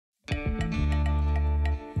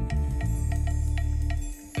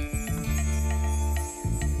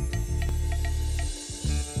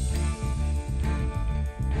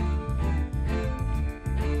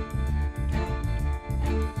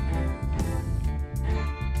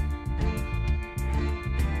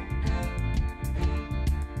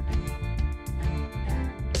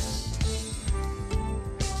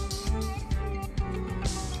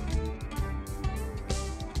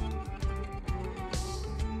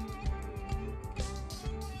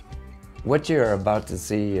What you're about to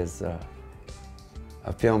see is a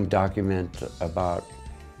film document about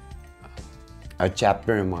a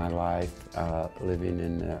chapter in my life living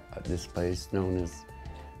in this place known as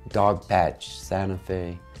Dog Patch, Santa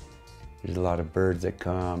Fe. There's a lot of birds that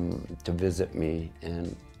come to visit me,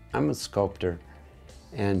 and I'm a sculptor,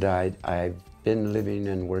 and I've been living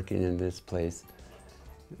and working in this place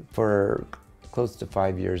for close to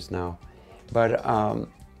 5 years now. But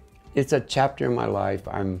it's a chapter in my life.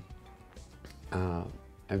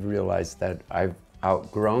 I've realized that I've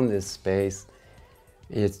outgrown this space.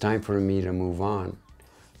 It's time for me to move on.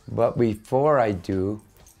 But before I do,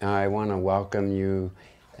 I want to welcome you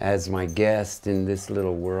as my guest in this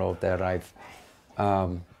little world that I've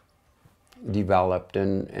developed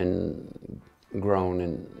and grown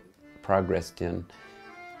and progressed in.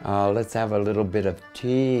 Let's have a little bit of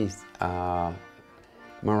tea,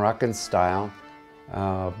 Moroccan style,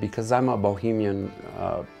 because I'm a bohemian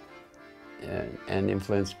and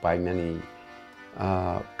influenced by many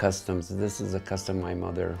customs. This is a custom my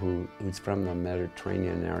mother, who's from the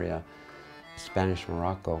Mediterranean area, Spanish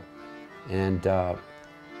Morocco. And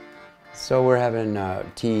so we're having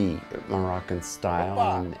tea Moroccan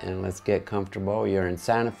style, and let's get comfortable. You're in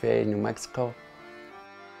Santa Fe, New Mexico.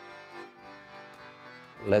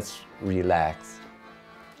 Let's relax.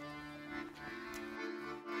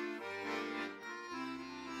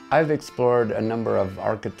 I've explored a number of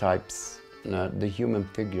archetypes, the human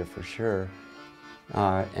figure for sure,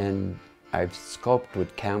 and I've sculpted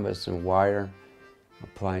with canvas and wire,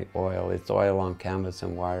 applying oil. It's oil on canvas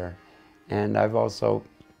and wire. And I've also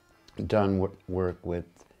done work with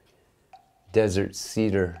desert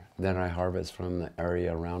cedar that I harvest from the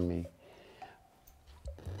area around me.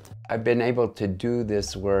 I've been able to do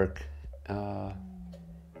this work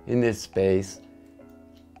in this space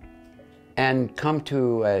and come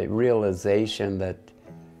to a realization that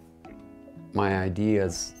my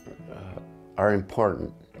ideas are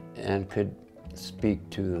important and could speak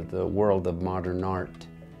to the world of modern art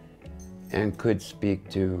and could speak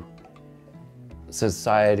to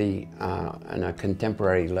society on a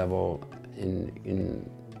contemporary level in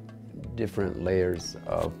different layers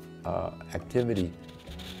of activity.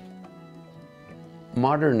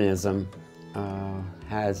 Modernism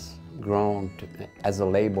has grown as a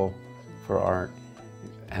label for art,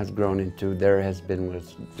 has grown into, there has been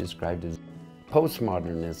what's described as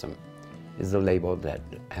postmodernism is the label that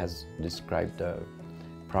has described the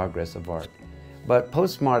progress of art. But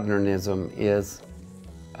postmodernism is,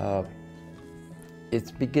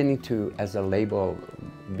 it's beginning to, as a label,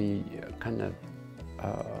 be kind of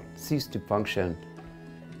cease to function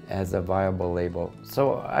as a viable label.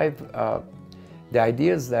 So the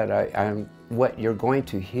ideas that what you're going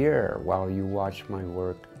to hear while you watch my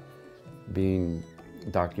work being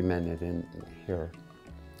documented in here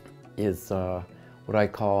is what I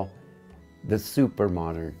call the super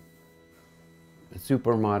modern.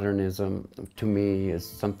 Supermodernism to me is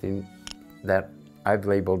something that I've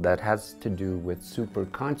labeled that has to do with super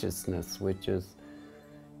consciousness, which is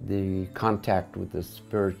the contact with the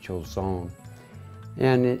spiritual zone.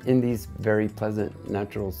 And in these very pleasant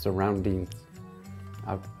natural surroundings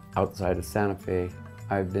outside of Santa Fe,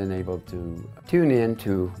 I've been able to tune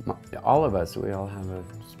into, all of us, we all have a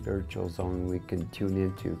spiritual zone we can tune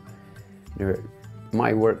into.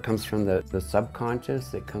 My work comes from the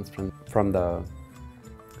subconscious, it comes from the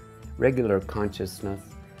regular consciousness,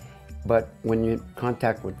 but when you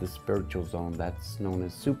contact with the spiritual zone, that's known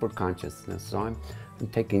as super consciousness. So I'm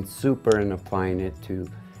taking super and applying it to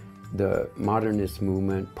the modernist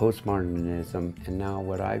movement, postmodernism, and now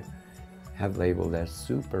what I have labeled as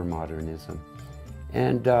supermodernism.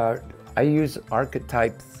 And I use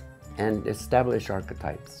archetypes and establish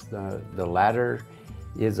archetypes. The latter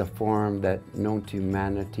is a form that known to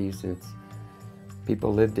humanity since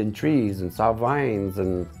people lived in trees and saw vines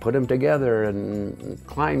and put them together and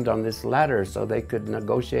climbed on this ladder so they could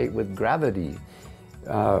negotiate with gravity.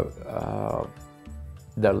 And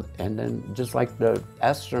then just like the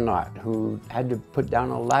astronaut who had to put down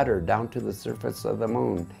a ladder down to the surface of the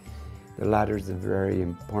moon. The ladder is a very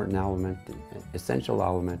important element, essential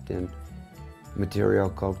element in material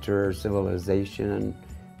culture, civilization,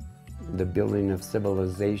 the building of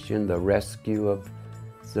civilization, the rescue of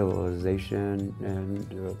civilization, and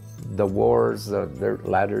the wars. Their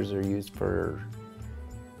ladders are used for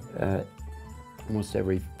almost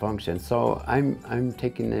every function. So I'm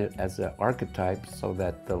taking it as an archetype so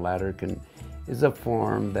that the ladder is a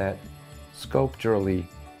form that sculpturally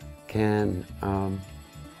can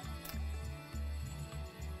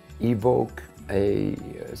evoke a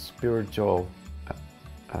spiritual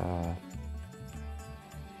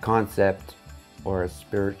concept or a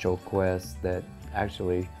spiritual quest, that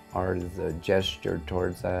actually art is a gesture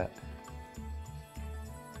towards that.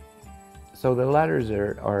 So the letters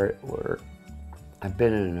have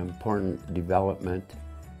been an important development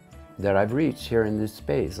that I've reached here in this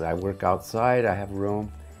space. I work outside, I have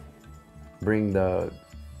room, bring the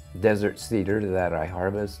desert cedar that I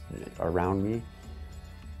harvest around me.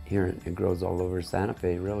 Here it grows all over Santa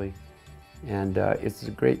Fe, really. And it's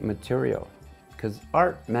a great material, because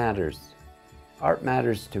art matters. Art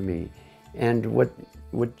matters to me. And what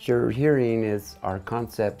you're hearing is our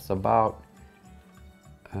concepts about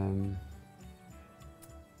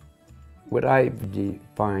what I've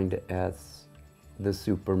defined as the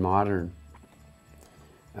super modern.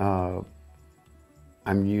 I'm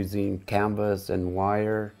using canvas and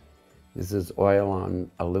wire. This is oil on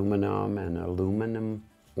aluminum and aluminum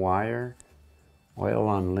wire. Oil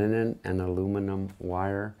on linen and aluminum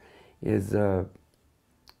wire is,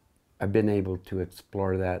 I've been able to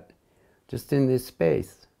explore that just in this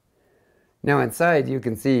space. Now inside you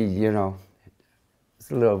can see, you know,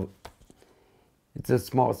 it's a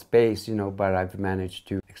small space, you know, but I've managed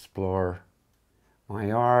to explore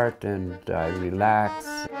my art and I relax.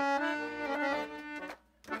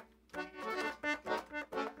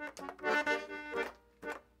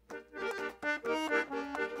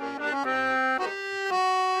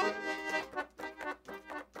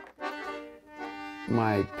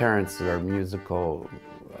 My parents are musical,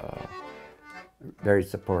 very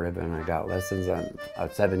supportive, and I got lessons on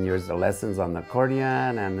 7 years of lessons on the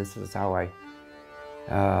accordion, and this is how I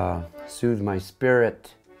soothe my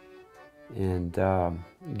spirit and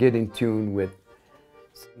get in tune with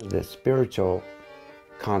the spiritual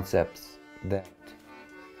concepts that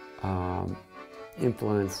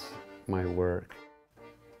influence my work.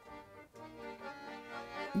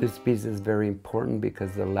 This piece is very important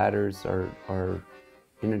because the ladders are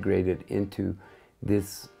integrated into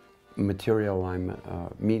this material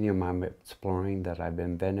medium I'm exploring that I've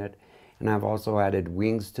invented. And I've also added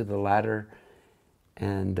wings to the ladder,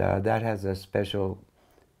 and that has a special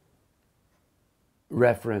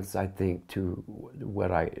reference, I think, to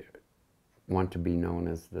what I want to be known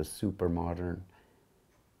as the super modern,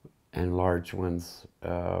 and large ones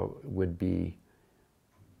could be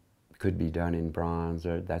done in bronze,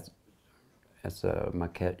 or that's as a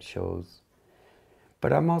maquette shows.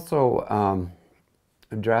 But I'm also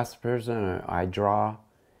a draftsperson. I draw,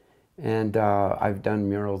 and I've done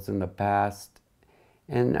murals in the past,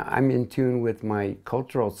 and I'm in tune with my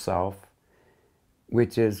cultural self,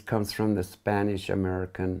 which comes from the Spanish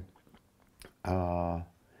American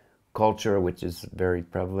culture, which is very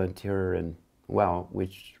prevalent here, and well,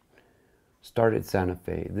 which started Santa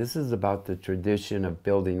Fe. This is about the tradition of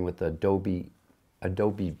building with adobe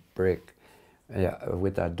brick,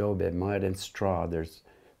 with adobe, mud and straw. There's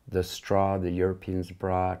the straw the Europeans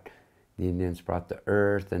brought, the Indians brought the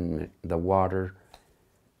earth, and the water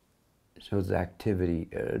shows activity.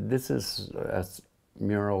 This is a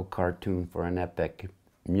mural cartoon for an epic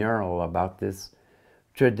mural about this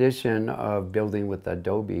tradition of building with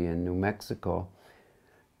adobe in New Mexico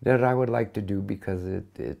that I would like to do because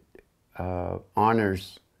it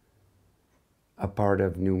honors a part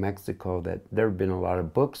of New Mexico that there have been a lot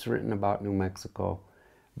of books written about New Mexico,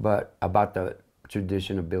 but about the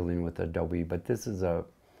tradition of building with adobe. But this is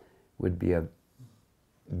would be a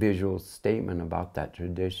visual statement about that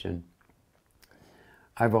tradition.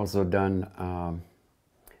 I've also done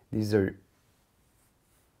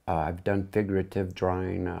I've done figurative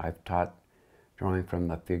drawing. I've taught drawing from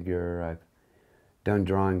the figure. I've done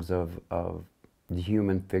drawings of the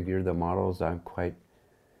human figure, the models. I'm quite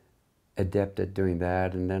adept at doing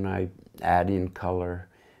that, and then I add in color.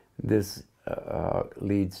 This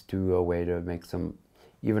leads to a way to make some,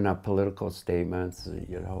 even political statements,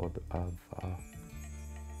 you know, of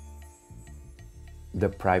the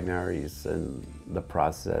primaries and the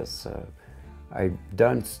process. I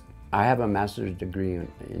have a master's degree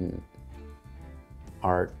in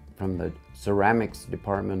art from the ceramics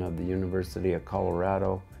department of the University of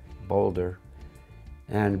Colorado, Boulder.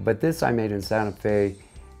 But this I made in Santa Fe,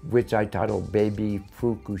 which I titled Baby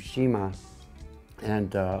Fukushima.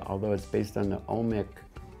 And although it's based on the Olmec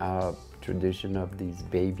tradition of these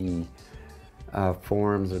baby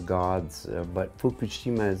forms of gods, but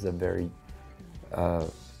Fukushima is a very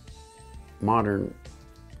modern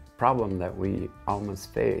problem that we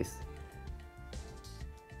almost face.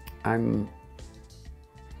 I'm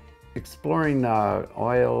exploring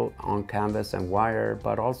oil on canvas and wire,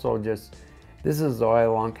 but also just, this is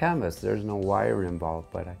oil on canvas. There's no wire involved,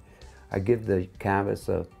 but I give the canvas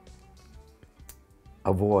a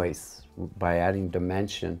voice by adding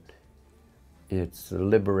dimension. It's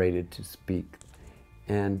liberated to speak.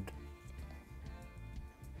 And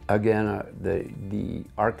again, the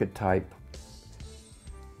archetype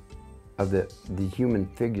of the human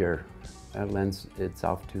figure lends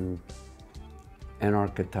itself to an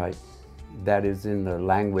archetype that is in the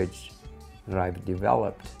language that I've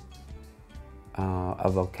developed, a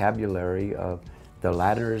vocabulary of the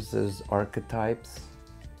ladders as archetypes,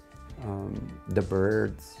 the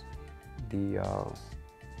birds, the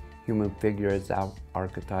human figure as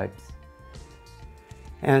archetypes.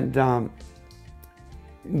 And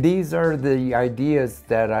these are the ideas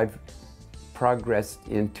that I've progressed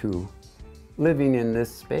into living in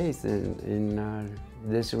this space, in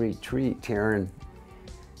this retreat here in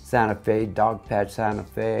Santa Fe, Dogpatch, Santa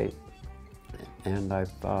Fe. And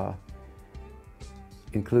I've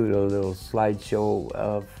included a little slideshow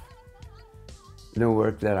of the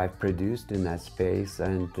work that I've produced in that space,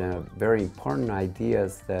 and very important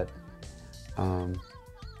ideas that I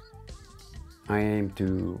aim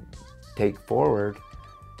to take forward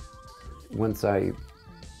once I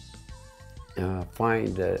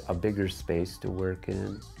find a bigger space to work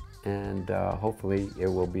in, and hopefully it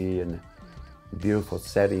will be in beautiful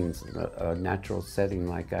settings, a natural setting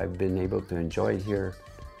like I've been able to enjoy here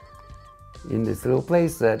in this little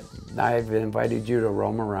place that I've invited you to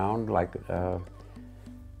roam around, like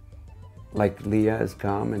Leah has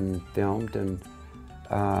come and filmed and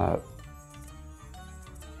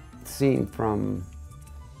seen from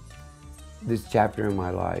this chapter in my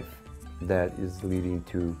life that is leading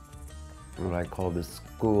to what I call the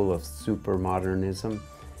school of supermodernism,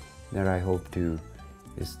 that I hope to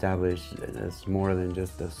establish as more than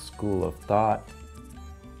just a school of thought.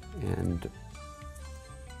 And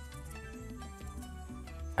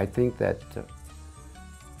I think that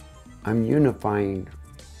I'm unifying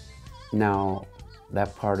now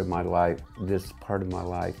that part of my life, this part of my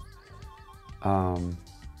life.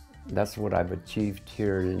 That's what I've achieved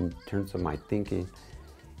here in terms of my thinking.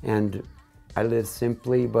 And I live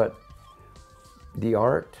simply, but the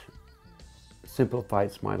art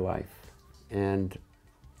simplifies my life. And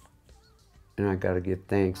I got to give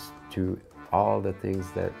thanks to all the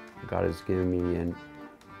things that God has given me and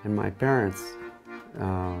my parents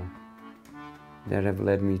that have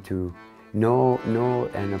led me to know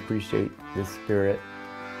and appreciate the spirit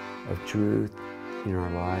of truth in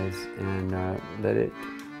our lives, and let it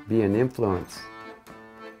be an influence.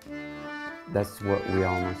 That's what we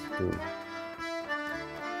all must do.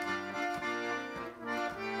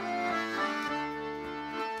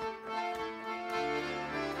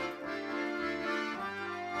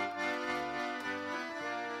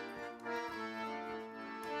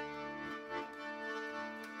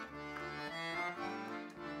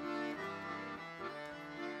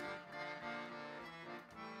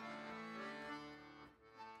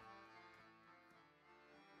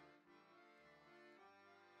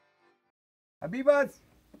 Habibas!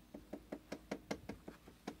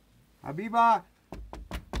 Habiba!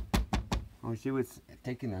 Oh, she was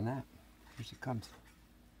taking a nap. Here she comes.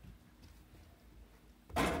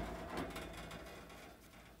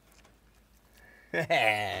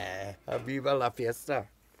 Habiba la fiesta.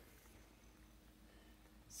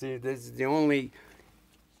 See, this is the only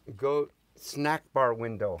goat snack bar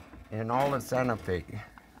window in all of Santa Fe.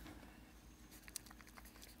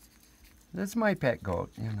 That's my pet goat,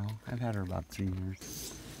 you know. I've had her about 3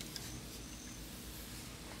 years.